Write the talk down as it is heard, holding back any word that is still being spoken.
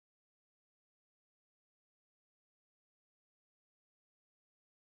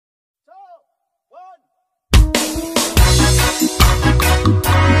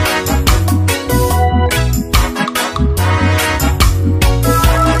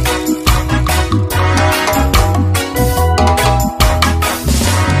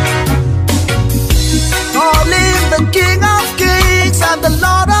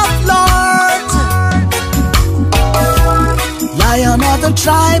The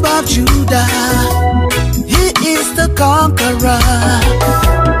tribe of Judah, he is the conqueror.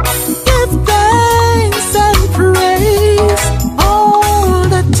 Give thanks and praise all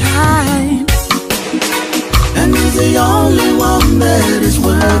the time, and he's the only one that is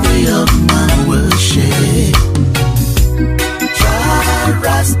worthy of my worship. Try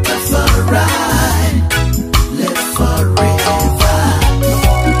Rastafari, live forever.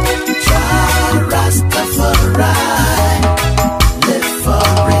 Try Rastafari.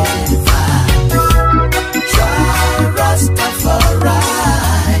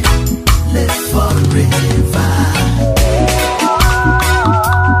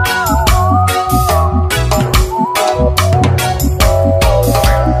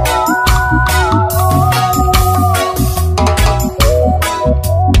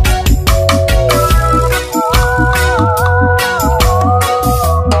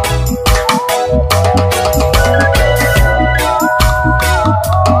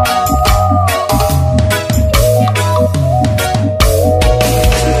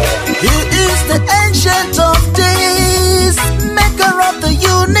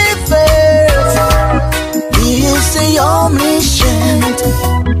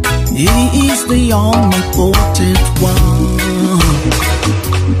 He is the omnipotent one.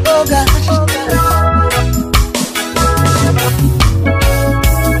 Oh God.